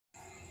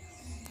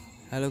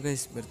Halo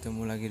guys,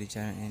 bertemu lagi di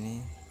channel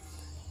ini.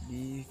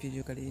 Di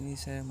video kali ini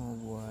saya mau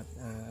buat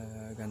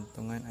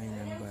gantungan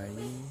ayunan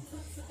bayi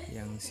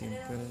yang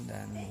simple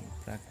dan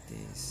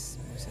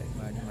praktis, bisa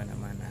dibawa di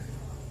mana-mana.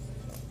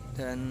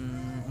 Dan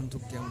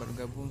untuk yang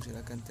baru gabung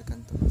silahkan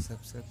tekan tombol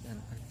subscribe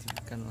dan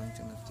aktifkan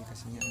lonceng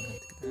notifikasinya agar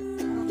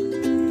kita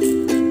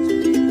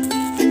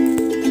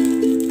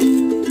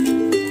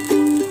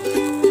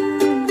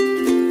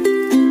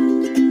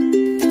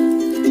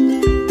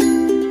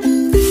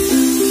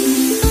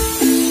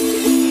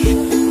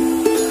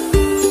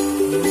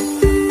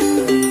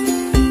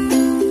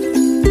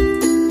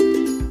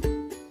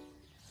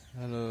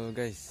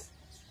guys,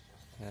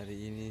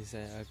 hari ini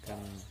saya akan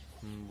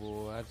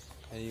membuat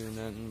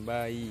ayunan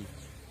bayi.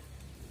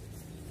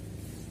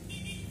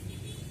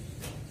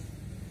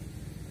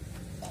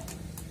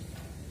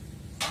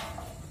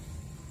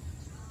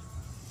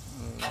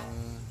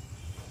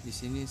 Di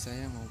sini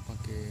saya mau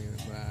pakai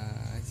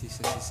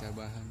sisa-sisa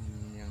bahan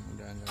yang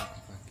udah nggak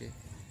pakai,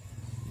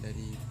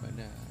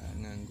 daripada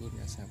nganggur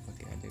ya saya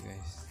pakai ada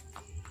guys.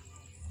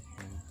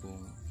 Mumpung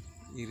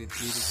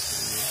irit-irit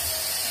ya.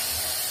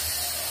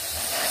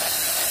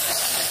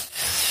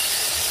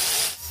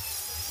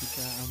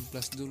 Kita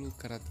amplas dulu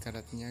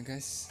karat-karatnya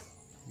guys,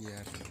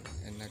 biar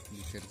enak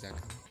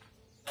dikerjakan.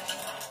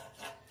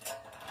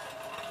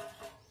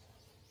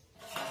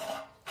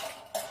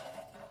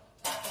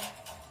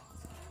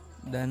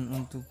 Dan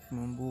untuk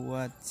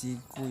membuat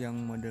siku yang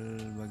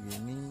model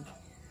begini,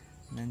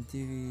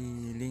 nanti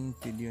link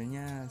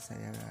videonya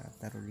saya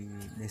taruh di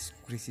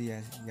deskripsi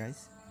ya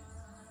guys.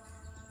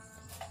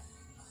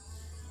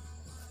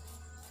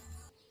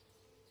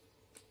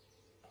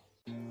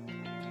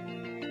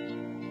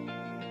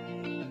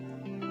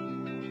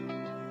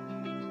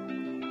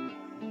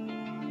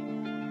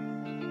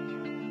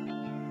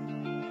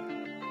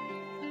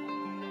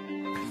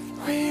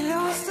 We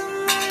lost the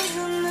minds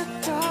in the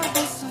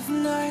darkness of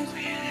night.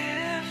 We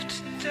live to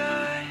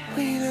die.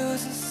 We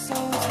lose our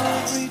souls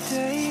every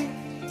day.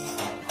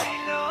 We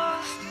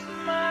lost the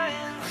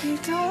mind. We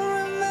don't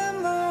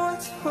remember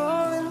what's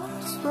wrong and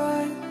what's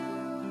right.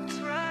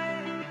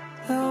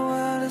 The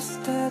world is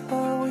dead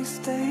but we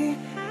stay.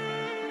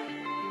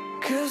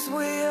 'Cause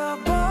we are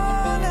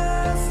born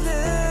as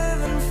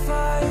living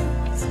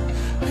fights.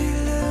 We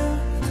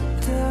live to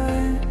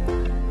die.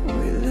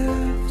 We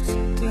live to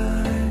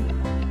die.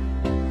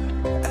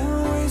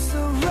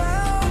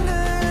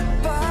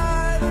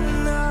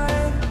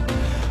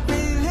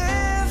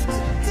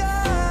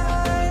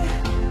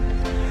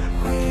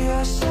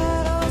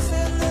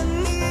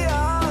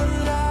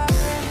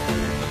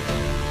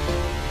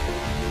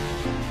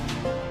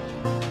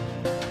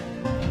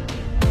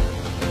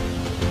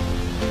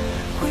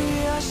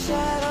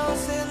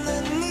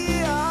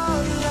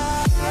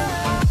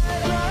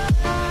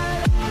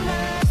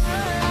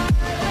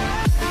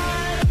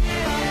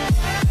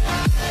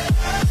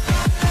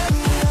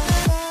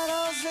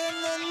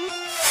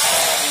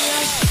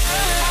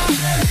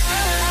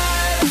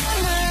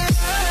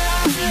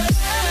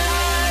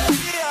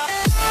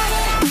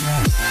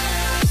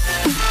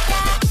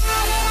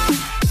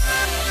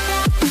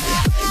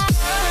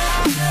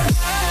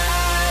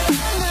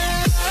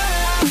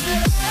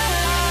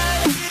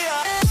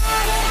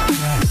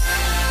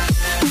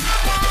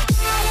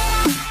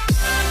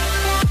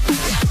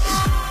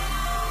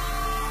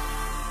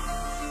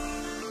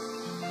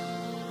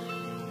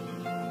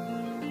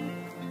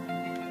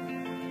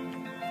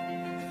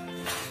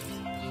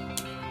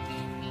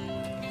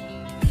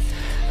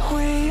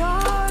 We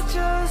are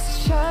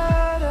just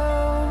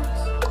shadows.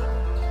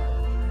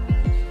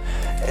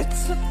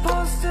 It's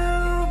supposed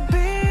to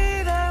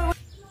be that.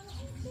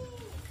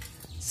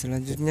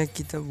 Selanjutnya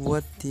kita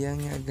buat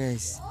tiangnya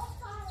guys.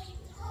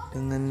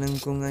 Dengan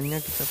lengkungannya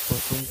kita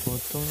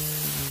potong-potong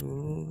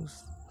dulu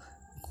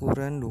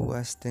ukuran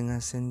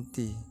 2,5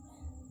 cm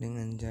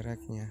dengan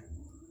jaraknya.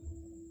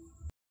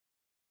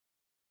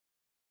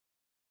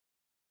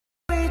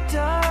 We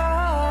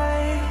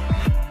die.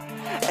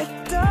 It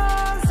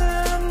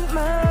doesn't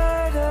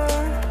matter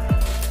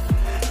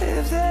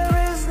if there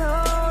is no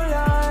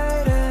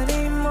light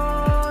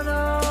anymore,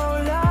 no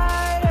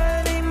light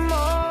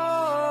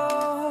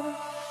anymore.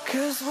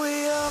 'Cause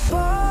we are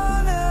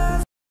born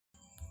as.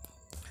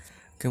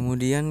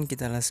 Kemudian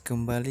kita las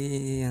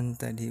kembali yang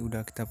tadi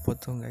udah kita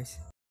potong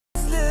guys.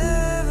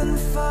 Living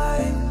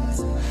fights.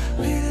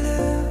 We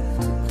live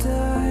to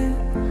die.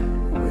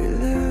 We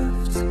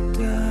live to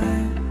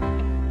die.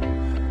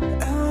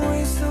 And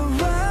we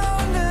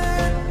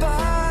surrounded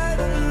by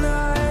the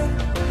night.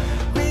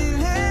 We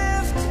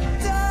live to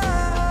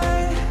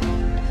die.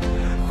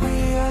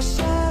 We are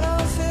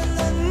shadows in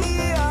the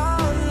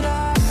neon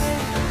light.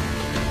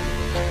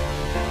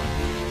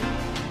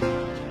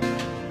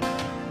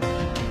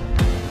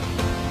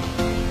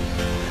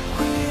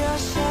 We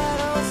are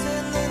shadows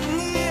in the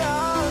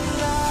neon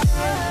light.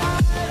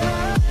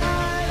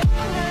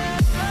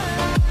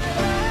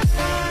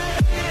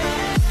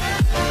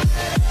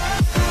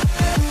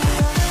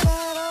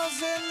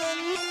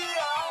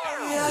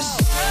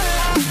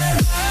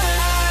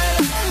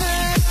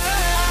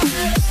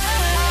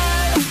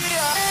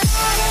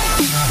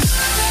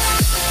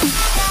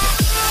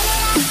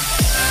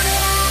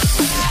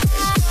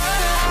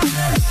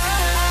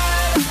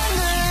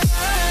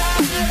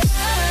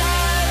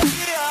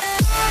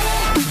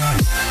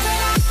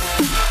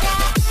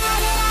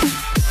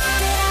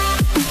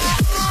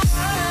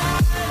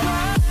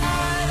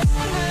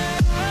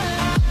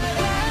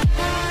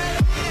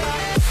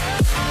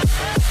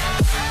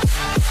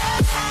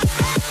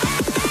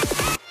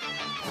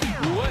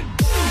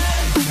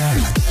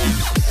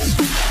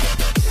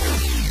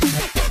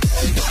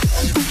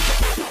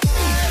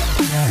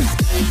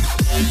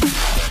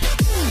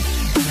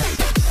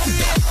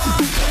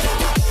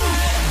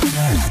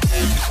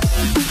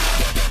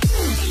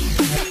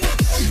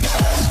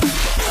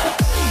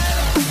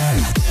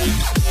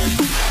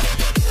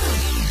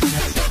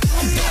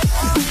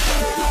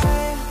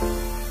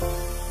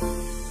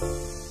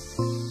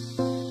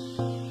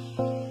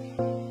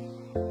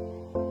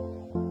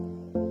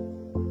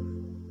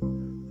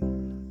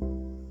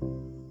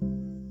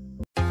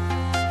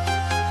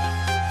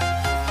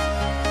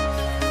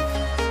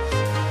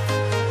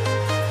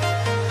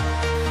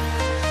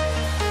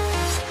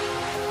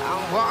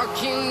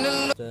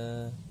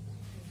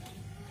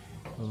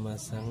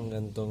 memasang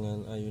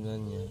gantungan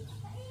ayunannya.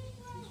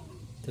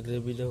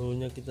 Terlebih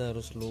dahulunya kita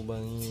harus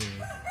lubangi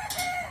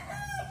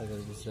agar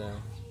bisa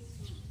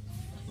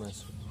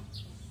masuk.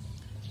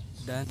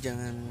 Dan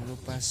jangan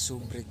lupa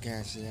subrek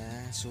guys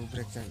ya,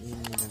 subrek yang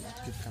ini dan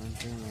aktifkan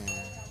lampunya.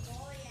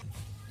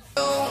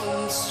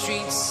 The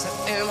streets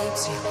are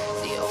empty.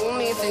 The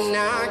only thing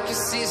I can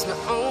see is my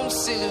own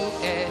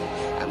silhouette.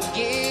 I'm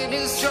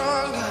getting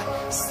stronger,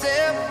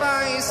 step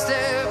by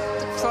step.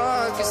 The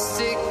clock is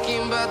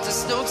ticking, but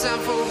there's no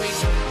time for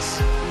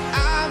regrets.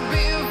 I've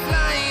been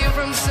flying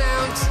from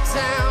town to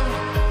town,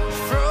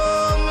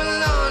 from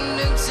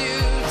London to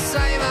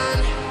Taiwan.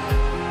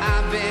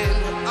 I've been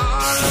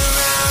all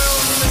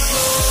around the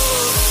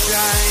globe,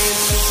 trying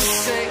to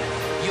protect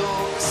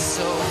your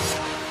soul.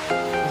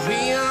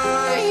 We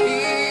are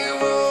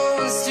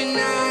heroes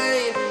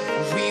tonight.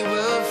 We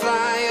will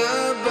fly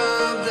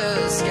above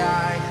the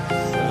sky.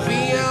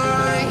 We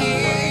are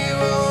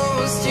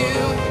heroes tonight.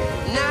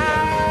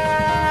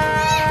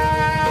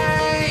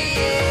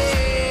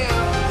 Yeah.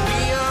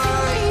 We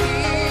are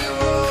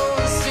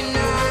heroes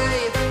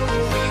tonight.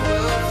 We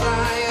will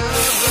fly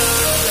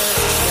above the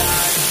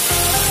sky.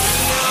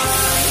 We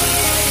are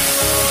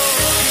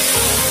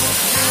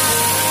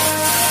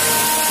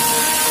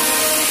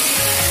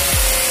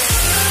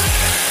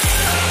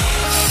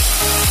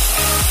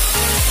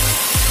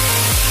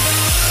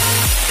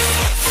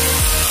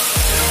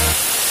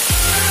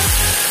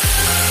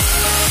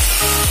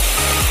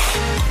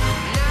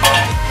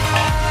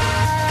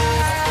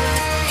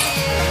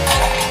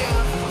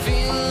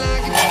feel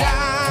like a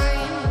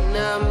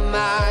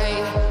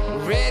dynamite,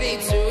 ready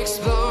to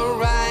explode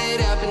right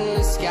up in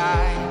the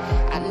sky.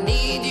 I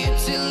need you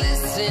to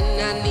listen,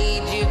 I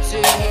need you to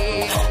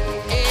hear,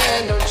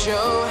 and don't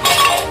show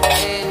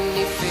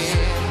any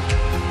fear.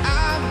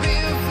 I've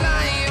been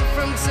flying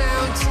from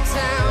town to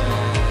town,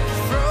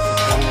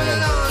 from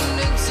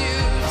London to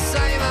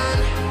Taiwan.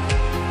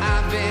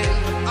 I've been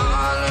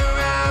all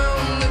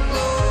around the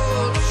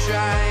globe,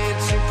 trying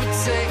to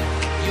protect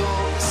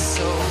your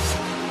soul.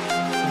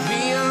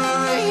 We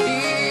are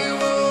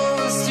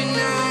heroes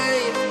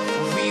tonight.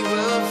 We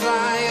will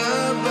fly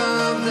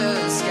above the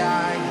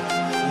sky.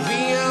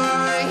 We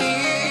are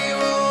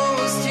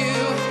heroes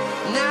tonight.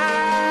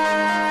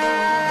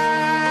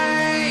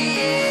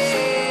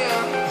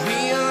 Yeah. We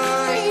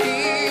are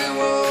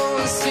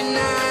heroes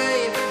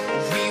tonight.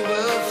 We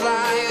will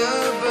fly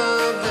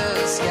above the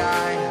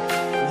sky.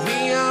 We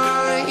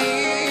are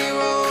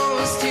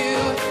heroes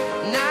tonight.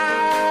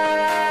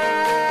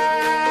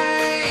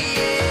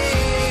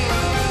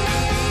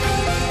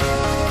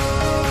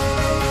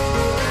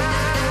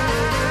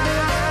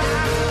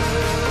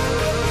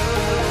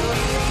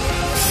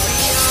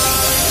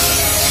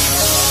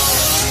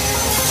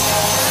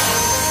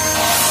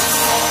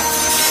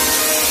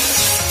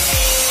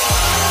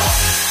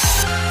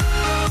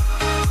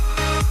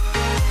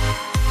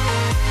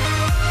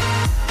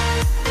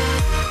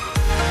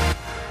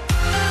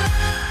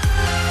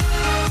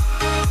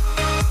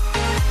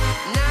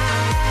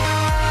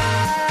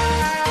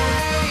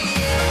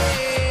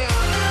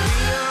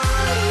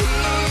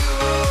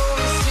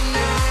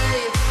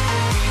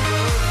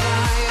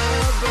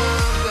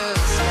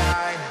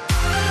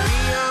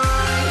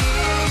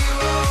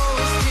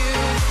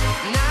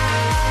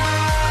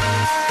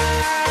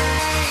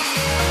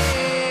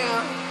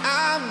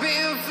 I've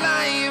been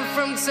flying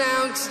from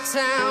town to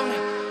town,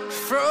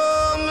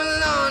 from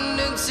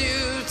London to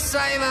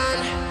Taiwan.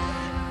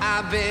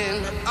 I've been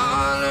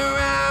all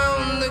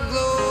around the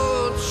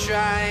globe,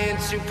 trying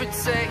to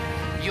protect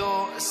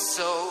your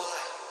soul.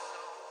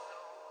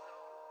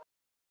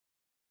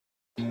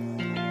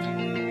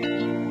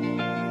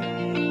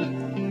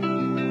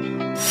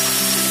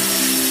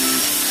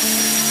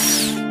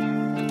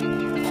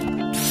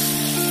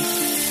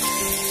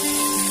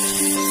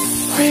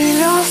 We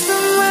lost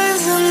our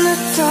minds in the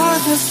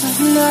darkness of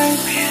night.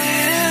 We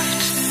live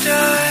to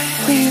die.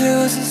 We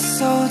lose our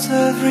souls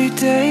every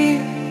day.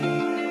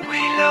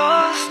 We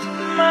lost our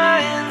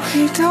minds.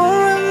 We don't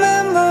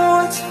remember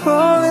what's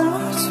wrong and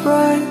what's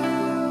right.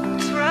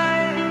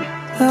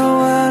 The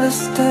world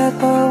is dead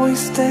but we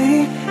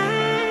stay.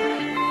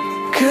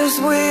 'Cause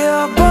we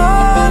are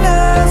born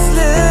as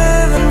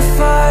living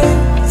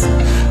fights.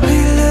 We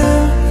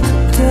live to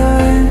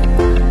die.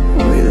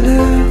 We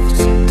live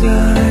to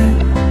die.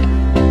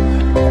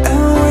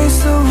 And we're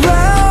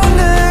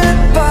surrounded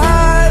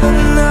by the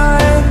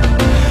night.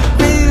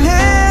 We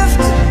live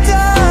to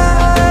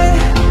die.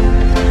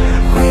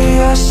 We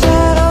are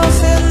shadows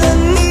in the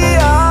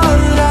neon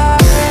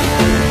light.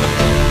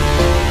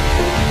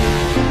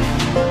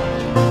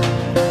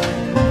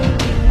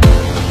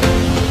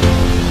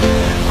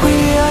 We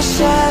are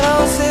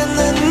shadows in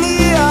the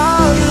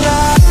neon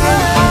light.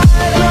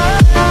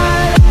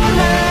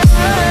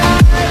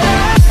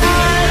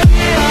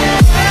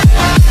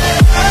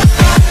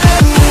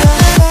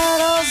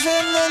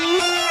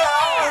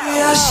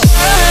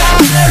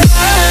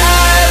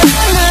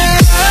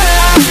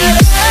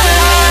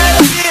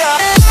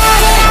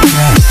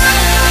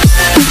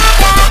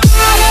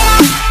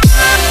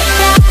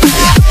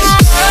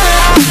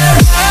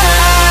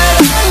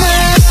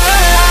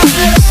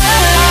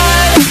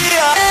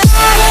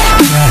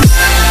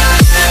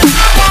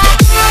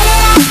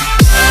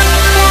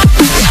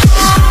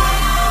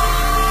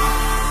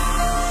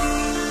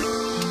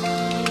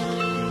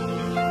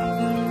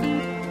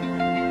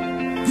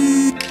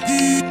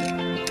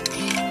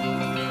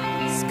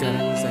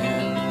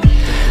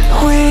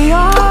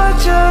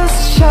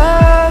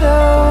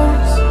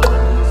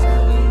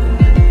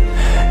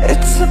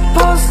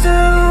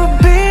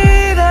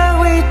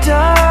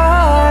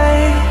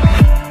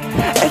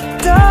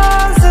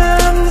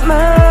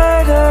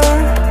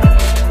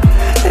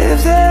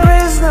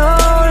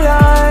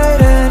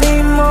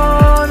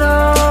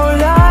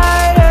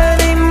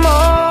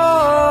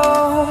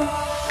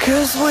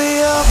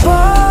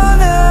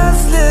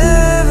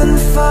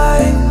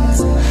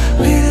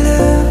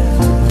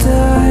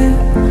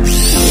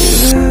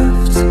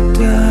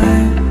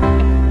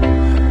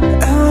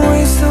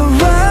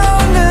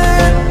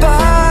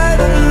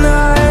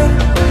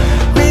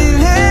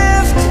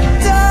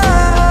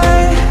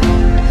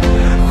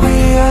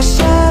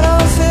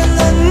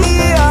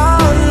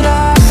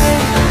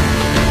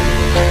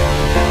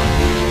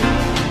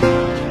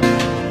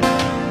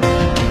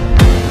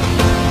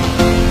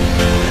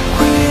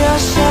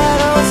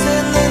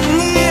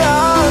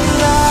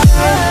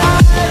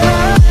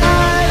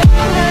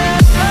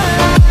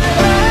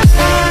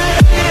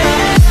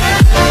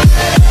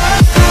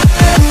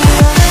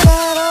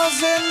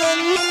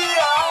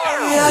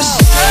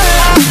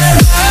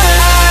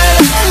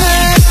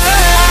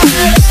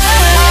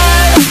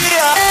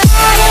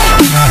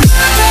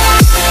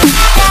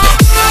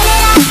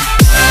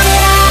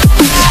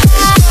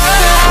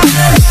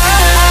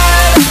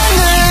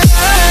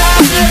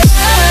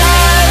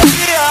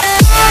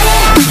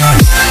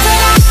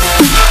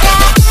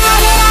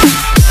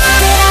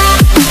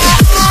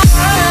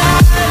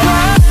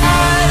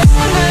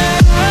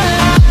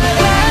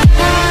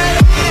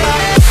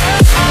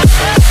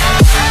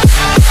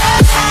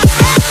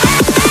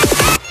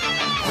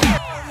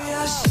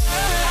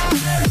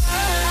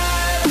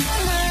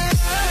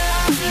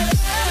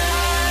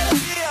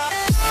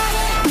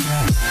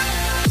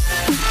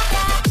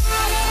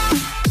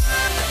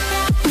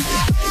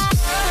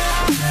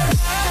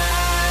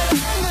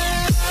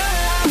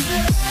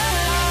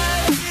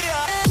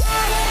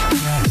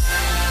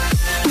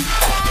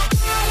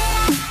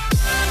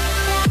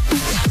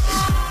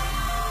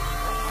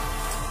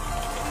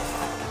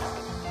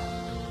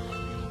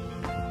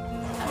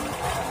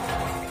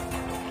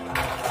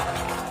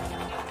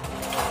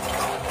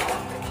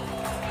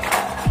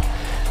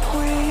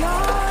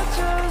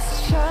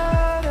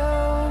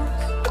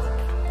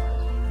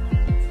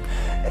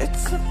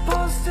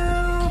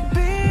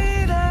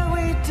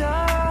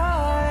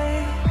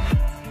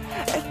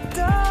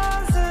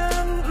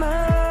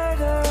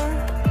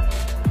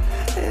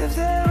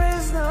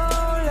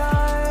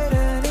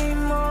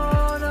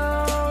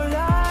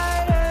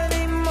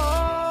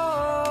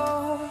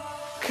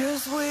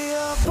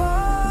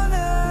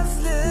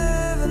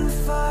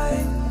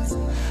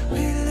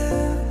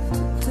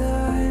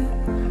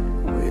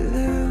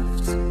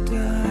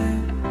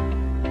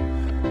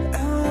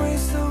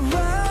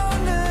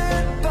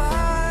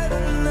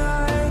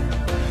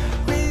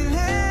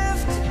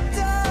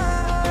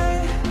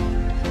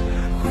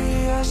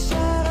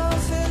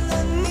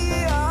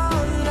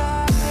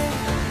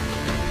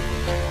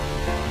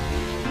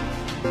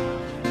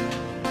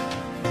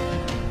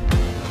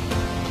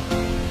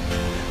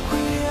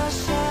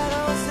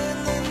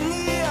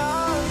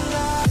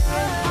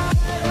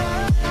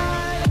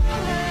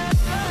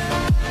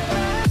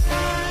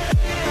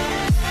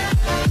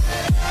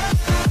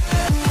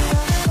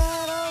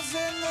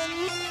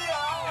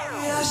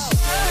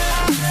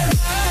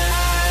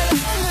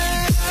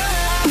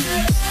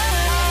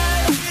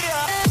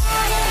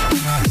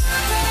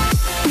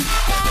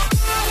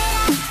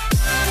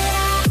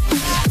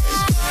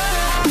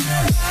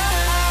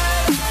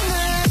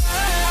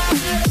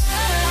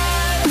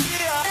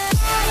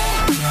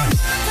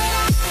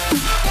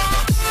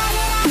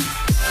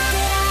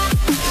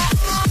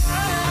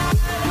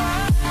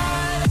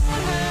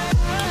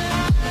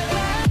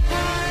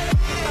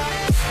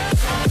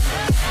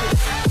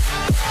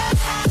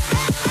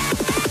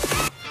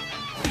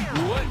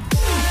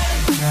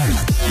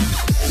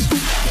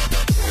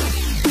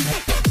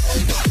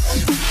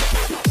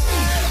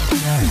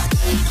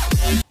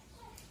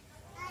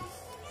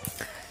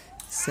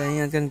 Saya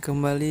ingatkan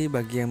kembali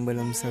bagi yang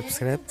belum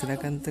subscribe,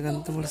 silakan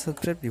tekan tombol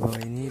subscribe di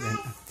bawah ini dan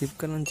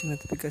aktifkan lonceng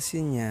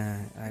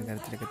notifikasinya agar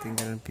tidak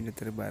ketinggalan video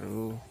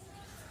terbaru.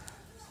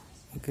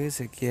 Oke,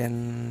 sekian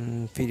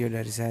video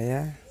dari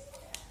saya.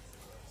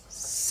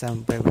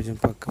 Sampai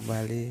berjumpa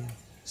kembali.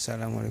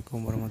 Assalamualaikum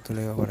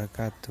warahmatullahi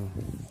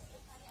wabarakatuh.